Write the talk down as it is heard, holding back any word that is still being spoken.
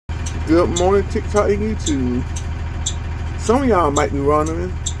Good morning, TikTok and YouTube. Some of y'all might be wondering,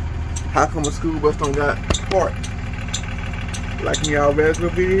 how come a school bus don't got park like in y'all regular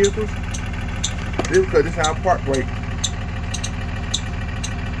vehicles? This is because this is our park brake.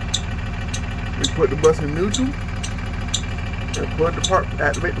 We put the bus in neutral and put the park,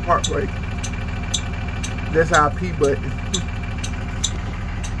 activate the park brake. That's our P button.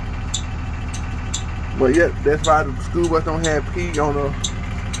 But yeah, that's why the school bus don't have P on the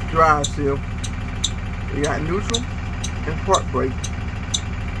drive seal. We got neutral and park brake.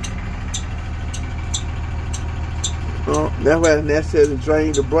 That's why it's necessary to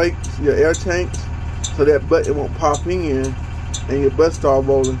drain the brakes, your air tanks, so that button won't pop in and your bus start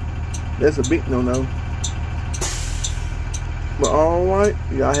rolling. That's a big no-no. But alright,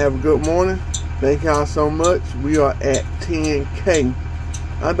 y'all have a good morning. Thank y'all so much. We are at 10K.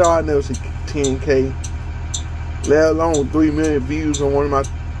 I thought I'd never see 10K, let alone 3 million views on one of my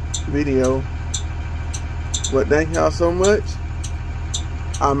videos. But thank y'all so much.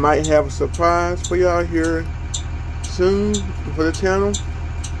 I might have a surprise for y'all here soon for the channel,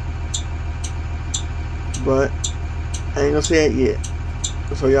 but I ain't gonna say it yet.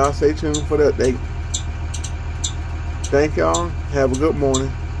 So y'all stay tuned for the update. Thank y'all. Have a good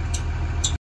morning.